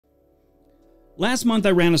Last month, I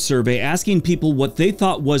ran a survey asking people what they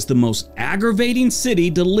thought was the most aggravating city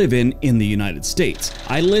to live in the United States.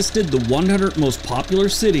 I listed the 100 most popular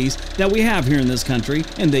cities that we have here in this country,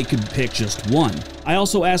 and they could pick just one. I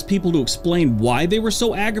also asked people to explain why they were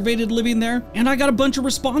so aggravated living there, and I got a bunch of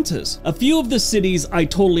responses. A few of the cities I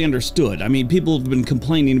totally understood. I mean, people have been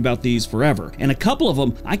complaining about these forever, and a couple of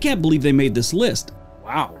them, I can't believe they made this list.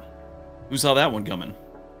 Wow. Who saw that one coming?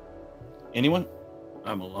 Anyone?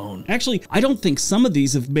 I'm alone. Actually, I don't think some of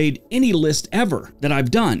these have made any list ever that I've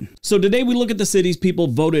done. So today we look at the cities people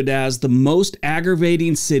voted as the most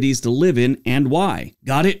aggravating cities to live in and why.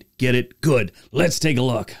 Got it? Get it? Good. Let's take a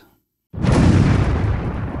look.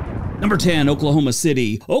 Number 10, Oklahoma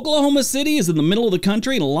City. Oklahoma City is in the middle of the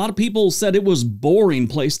country, and a lot of people said it was a boring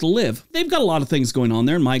place to live. They've got a lot of things going on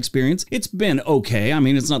there in my experience. It's been okay. I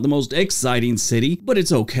mean, it's not the most exciting city, but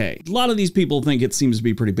it's okay. A lot of these people think it seems to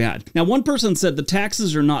be pretty bad. Now, one person said the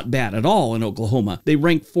taxes are not bad at all in Oklahoma. They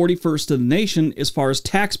rank 41st in the nation as far as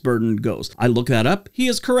tax burden goes. I looked that up. He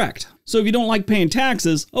is correct. So if you don't like paying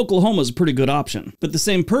taxes, Oklahoma's a pretty good option. But the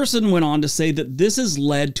same person went on to say that this has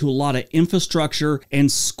led to a lot of infrastructure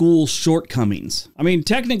and school shortcomings. I mean,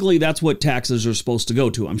 technically that's what taxes are supposed to go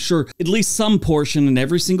to. I'm sure at least some portion in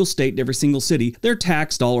every single state, every single city, their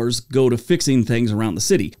tax dollars go to fixing things around the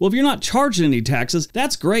city. Well, if you're not charging any taxes,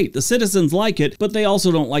 that's great. The citizens like it, but they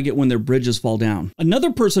also don't like it when their bridges fall down.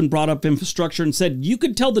 Another person brought up infrastructure and said you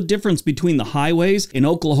could tell the difference between the highways in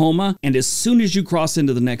Oklahoma and as soon as you cross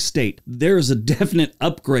into the next state. There is a definite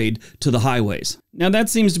upgrade to the highways. Now that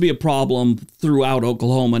seems to be a problem throughout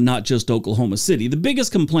Oklahoma, not just Oklahoma City. The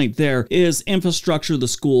biggest complaint there is infrastructure, the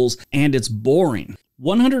schools, and it's boring.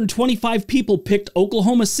 125 people picked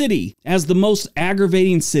Oklahoma City as the most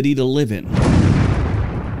aggravating city to live in.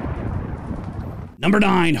 Number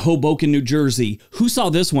 9, Hoboken, New Jersey. Who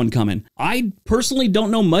saw this one coming? I personally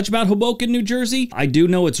don't know much about Hoboken, New Jersey. I do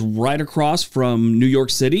know it's right across from New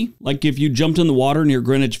York City. Like if you jumped in the water near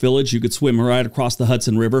Greenwich Village, you could swim right across the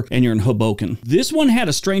Hudson River and you're in Hoboken. This one had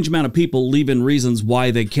a strange amount of people leaving reasons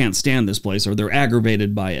why they can't stand this place or they're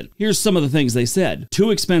aggravated by it. Here's some of the things they said.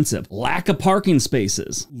 Too expensive. Lack of parking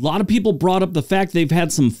spaces. A lot of people brought up the fact they've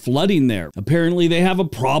had some flooding there. Apparently they have a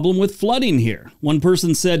problem with flooding here. One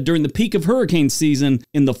person said during the peak of hurricane season,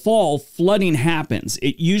 in the fall, flooding happens.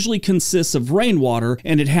 It usually consists of rainwater,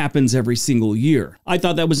 and it happens every single year. I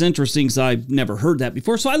thought that was interesting because I've never heard that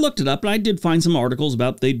before, so I looked it up, and I did find some articles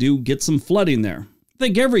about they do get some flooding there. I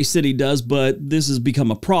think every city does, but this has become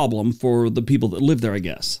a problem for the people that live there, I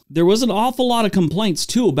guess. There was an awful lot of complaints,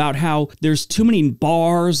 too, about how there's too many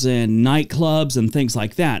bars and nightclubs and things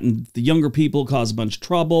like that, and the younger people cause a bunch of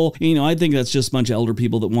trouble. You know, I think that's just a bunch of elder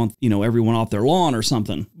people that want, everyone off their lawn or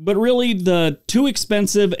something. But really, the too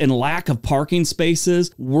expensive and lack of parking spaces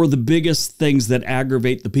were the biggest things that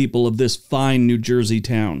aggravate the people of this fine New Jersey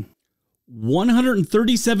town.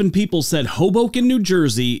 137 people said Hoboken, New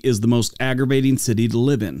Jersey is the most aggravating city to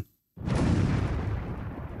live in.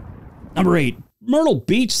 Number 8, Myrtle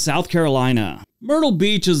Beach, South Carolina. Myrtle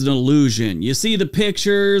Beach is an illusion. You see the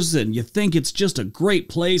pictures and you think it's just a great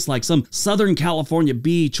place like some Southern California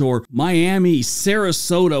beach or Miami,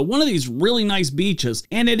 Sarasota, one of these really nice beaches.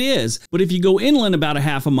 And it is. But if you go inland about a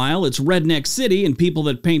half a mile, it's redneck city and people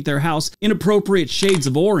that paint their house inappropriate shades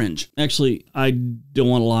of orange. Actually, I don't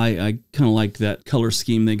want to lie. I kind of like that color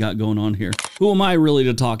scheme they got going on here. Who am I really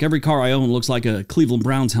to talk? Every car I own looks like a Cleveland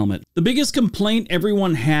Browns helmet. The biggest complaint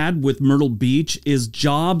everyone had with Myrtle Beach is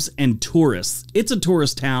jobs and tourists. It's a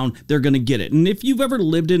tourist town, they're going to get it. And if you've ever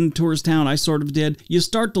lived in a tourist town, I sort of did, you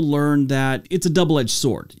start to learn that it's a double-edged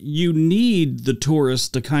sword. You need the tourists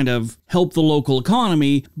to kind of help the local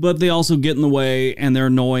economy, but they also get in the way and they're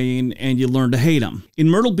annoying and you learn to hate them. In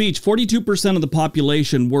Myrtle Beach, 42% of the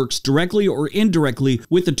population works directly or indirectly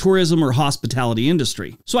with the tourism or hospitality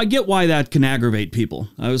industry. So I get why that can aggravate people.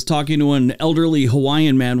 I was talking to an elderly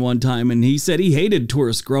Hawaiian man one time and he said he hated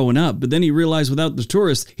tourists growing up, but then he realized without the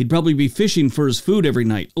tourists, he'd probably be fishing for his food every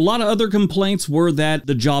night. A lot of other complaints were that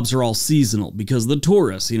the jobs are all seasonal because of the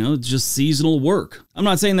tourists, it's just seasonal work. I'm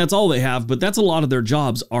not saying that's all they have, but that's a lot of their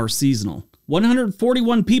jobs are seasonal.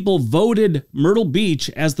 141 people voted Myrtle Beach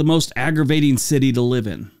as the most aggravating city to live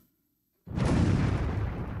in.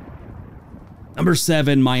 Number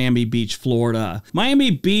 7, Miami Beach, Florida. Miami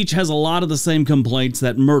Beach has a lot of the same complaints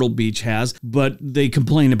that Myrtle Beach has, but they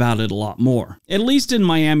complain about it a lot more. At least in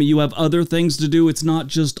Miami, you have other things to do. It's not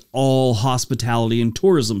just all hospitality and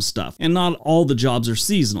tourism stuff, and not all the jobs are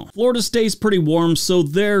seasonal. Florida stays pretty warm, so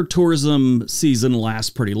their tourism season lasts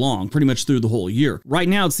pretty long, pretty much through the whole year. Right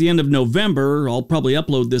now, it's the end of November. I'll probably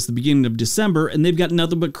upload this the beginning of December, and they've got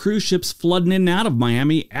nothing but cruise ships flooding in and out of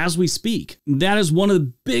Miami as we speak. That is one of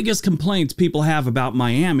the biggest complaints people people have about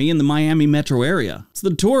Miami and the Miami metro area. It's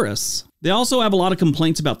the tourists. They also have a lot of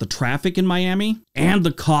complaints about the traffic in Miami and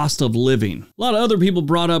the cost of living. A lot of other people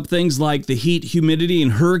brought up things like the heat, humidity,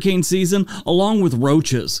 and hurricane season, along with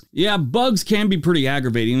roaches. Yeah, bugs can be pretty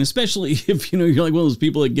aggravating, especially if you're like one of those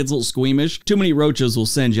people that gets a little squeamish. Too many roaches will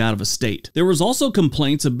send you out of a state. There was also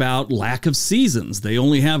complaints about lack of seasons. They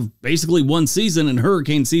only have basically one season, and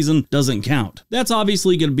hurricane season doesn't count. That's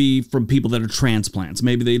obviously going to be from people that are transplants.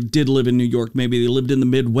 Maybe they did live in New York, maybe they lived in the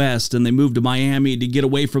Midwest, and they moved to Miami to get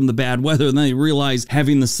away from the bad weather, and then they realize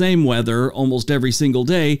having the same weather almost every single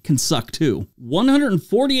day can suck too.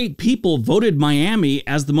 148 people voted Miami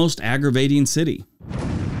as the most aggravating city.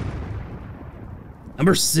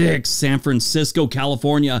 Number 6, San Francisco,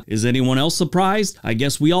 California. Is anyone else surprised? I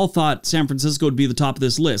guess we all thought San Francisco would be the top of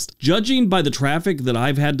this list. Judging by the traffic that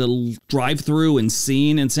I've had to drive through and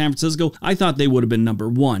seen in San Francisco, I thought they would have been number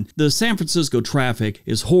 1. The San Francisco traffic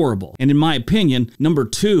is horrible. And in my opinion, number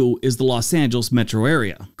 2 is the Los Angeles metro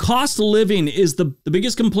area. Cost of living is the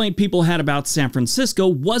biggest complaint people had about San Francisco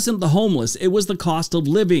wasn't the homeless, it was the cost of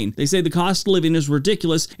living. They say the cost of living is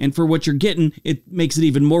ridiculous, and for what you're getting, it makes it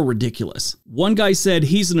even more ridiculous. One guy said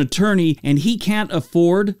he's an attorney and he can't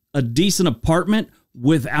afford a decent apartment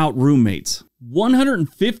without roommates.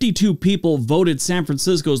 152 people voted San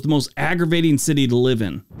Francisco as the most aggravating city to live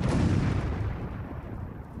in.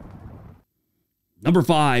 Number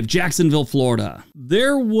 5, Jacksonville, Florida.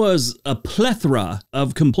 There was a plethora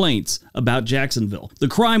of complaints about Jacksonville. The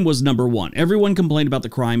crime was number 1. Everyone complained about the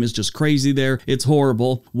crime is just crazy there. It's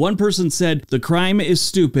horrible. One person said the crime is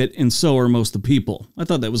stupid and so are most of the people. I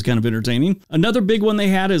thought that was kind of entertaining. Another big one they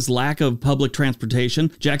had is lack of public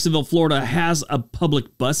transportation. Jacksonville, Florida has a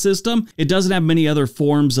public bus system. It doesn't have many other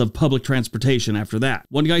forms of public transportation after that.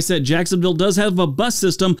 One guy said Jacksonville does have a bus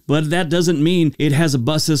system, but that doesn't mean it has a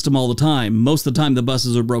bus system all the time. Most of the time the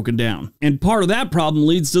buses are broken down. And part of that problem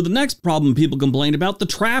leads to the next problem people complain about, the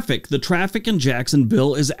traffic. The traffic in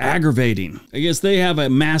Jacksonville is aggravating. I guess they have a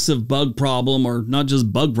massive bug problem, or not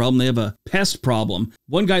just bug problem, they have a pest problem.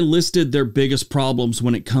 One guy listed their biggest problems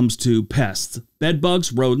when it comes to pests. Bed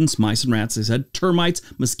bugs, rodents, mice and rats, they said, termites,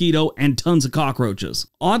 mosquito, and tons of cockroaches.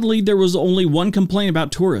 Oddly, there was only one complaint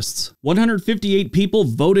about tourists. 158 people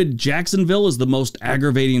voted Jacksonville as the most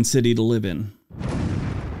aggravating city to live in.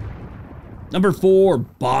 Number 4,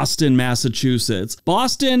 Boston, Massachusetts.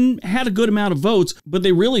 Boston had a good amount of votes, but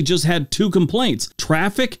they really just had 2 complaints: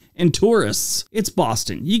 traffic and tourists. It's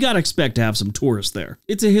Boston. You gotta expect to have some tourists there.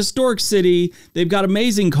 It's a historic city. They've got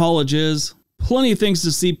amazing colleges, plenty of things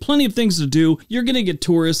to see, plenty of things to do. You're gonna get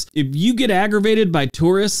tourists. If you get aggravated by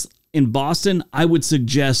tourists in Boston, I would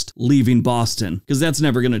suggest leaving Boston, because that's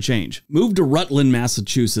never going to change. Move to Rutland,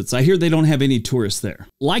 Massachusetts. I hear they don't have any tourists there.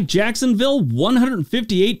 Like Jacksonville,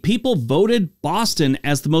 158 people voted Boston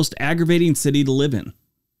as the most aggravating city to live in.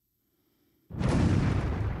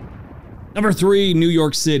 Number 3, New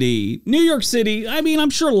York City. New York City, I mean, I'm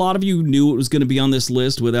sure a lot of you knew it was going to be on this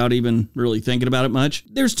list without even really thinking about it much.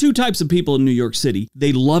 There's 2 types of people in New York City.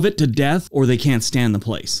 They love it to death, or they can't stand the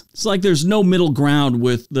place. It's like there's no middle ground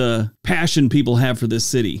with the passion people have for this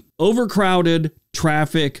city. Overcrowded,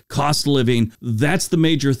 traffic, cost of living, that's the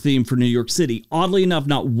major theme for New York City. Oddly enough,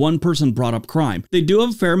 not one person brought up crime. They do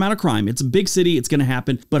have a fair amount of crime. It's a big city, it's going to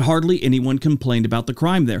happen, but hardly anyone complained about the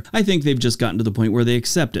crime there. I think they've just gotten to the point where they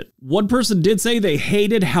accept it. One person did say they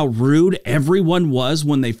hated how rude everyone was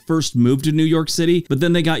when they first moved to New York City, but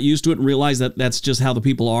then they got used to it and realized that that's just how the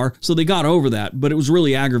people are, so they got over that, but it was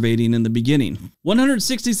really aggravating in the beginning.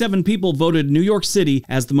 167 people voted New York City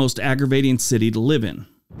as the most aggravating city to live in.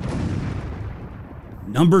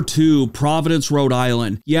 Number 2, Providence, Rhode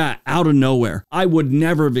Island. Yeah, out of nowhere. I would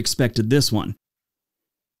never have expected this one.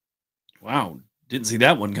 Wow, didn't see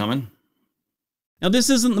that one coming. Now,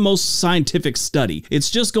 this isn't the most scientific study.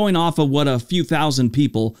 It's just going off of what a few thousand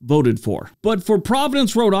people voted for. But for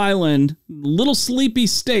Providence, Rhode Island, little sleepy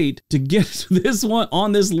state, to get this one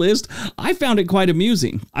on this list, I found it quite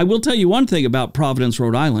amusing. I will tell you one thing about Providence,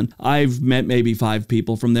 Rhode Island. I've met maybe 5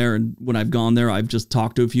 people from there, and when I've gone there, I've just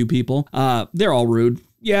talked to a few people. They're all rude.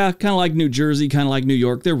 Yeah, kind of like New Jersey, kind of like New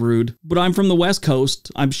York, they're rude. But I'm from the West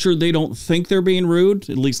Coast. I'm sure they don't think they're being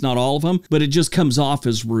rude, at least not all of them, but it just comes off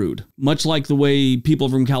as rude. Much like the way people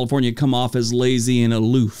from California come off as lazy and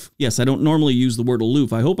aloof. Yes, I don't normally use the word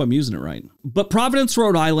aloof. I hope I'm using it right. But Providence,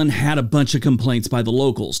 Rhode Island had a bunch of complaints by the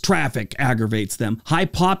locals. Traffic aggravates them. High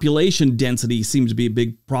population density seems to be a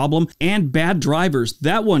big problem. And bad drivers.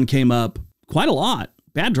 That one came up quite a lot.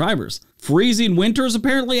 Bad drivers. Freezing winters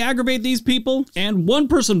apparently aggravate these people, and one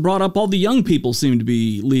person brought up all the young people seem to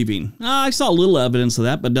be leaving. I saw a little evidence of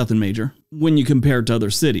that, but nothing major when you compare it to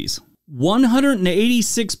other cities.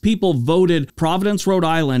 186 people voted Providence, Rhode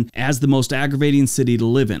Island as the most aggravating city to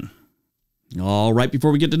live in. All right,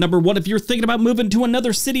 before we get to number 1, if you're thinking about moving to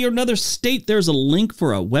another city or another state, there's a link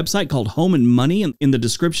for a website called Home and Money in the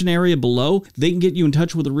description area below. They can get you in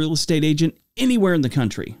touch with a real estate agent anywhere in the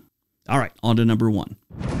country. All right, on to number 1.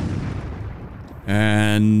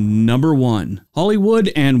 And number 1,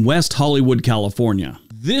 Hollywood and West Hollywood, California.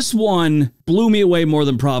 This one blew me away more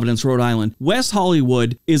than Providence, Rhode Island. West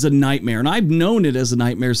Hollywood is a nightmare, and I've known it as a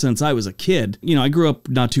nightmare since I was a kid. You know, I grew up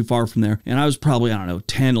not too far from there, and I was probably,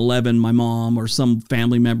 10, 11, my mom or some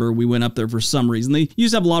family member, we went up there for some reason. They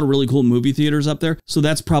used to have a lot of really cool movie theaters up there, so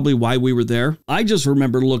that's probably why we were there. I just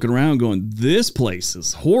remember looking around going, this place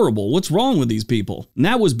is horrible. What's wrong with these people? And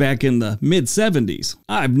that was back in the mid-70s.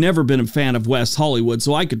 I've never been a fan of West Hollywood,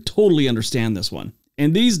 so I could totally understand this one.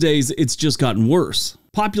 And these days, it's just gotten worse.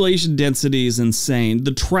 Population density is insane.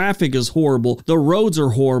 The traffic is horrible. The roads are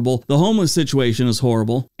horrible. The homeless situation is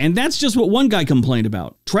horrible. And that's just what one guy complained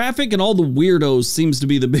about. Traffic and all the weirdos seems to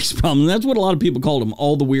be the biggest problem. That's what a lot of people called them,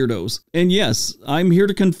 all the weirdos. And yes, I'm here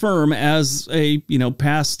to confirm as a,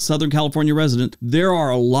 past Southern California resident, there are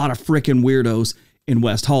a lot of frickin' weirdos in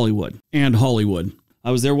West Hollywood and Hollywood. I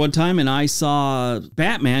was there one time and I saw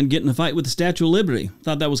Batman get in a fight with the Statue of Liberty.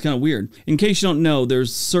 Thought that was kind of weird. In case you don't know,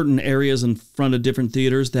 there's certain areas in front of different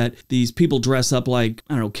theaters that these people dress up like,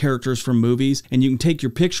 characters from movies, and you can take your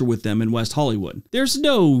picture with them in West Hollywood. There's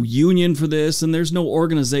no union for this and there's no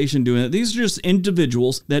organization doing it. These are just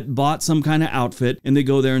individuals that bought some kind of outfit and they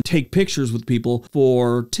go there and take pictures with people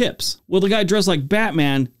for tips. Well, the guy dressed like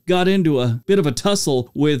Batman got into a bit of a tussle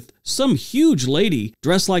with some huge lady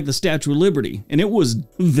dressed like the Statue of Liberty. And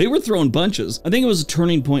they were throwing punches. I think it was a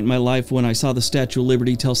turning point in my life when I saw the Statue of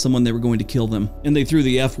Liberty tell someone they were going to kill them. And they threw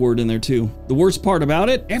the F word in there too. The worst part about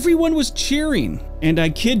it, everyone was cheering. And I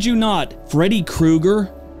kid you not, Freddy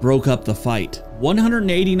Krueger broke up the fight.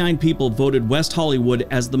 189 people voted West Hollywood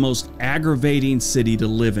as the most aggravating city to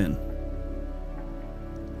live in.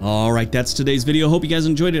 All right, that's today's video. Hope you guys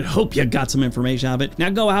enjoyed it. Hope you got some information out of it. Now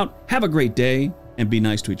go out, have a great day, and be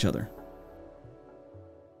nice to each other.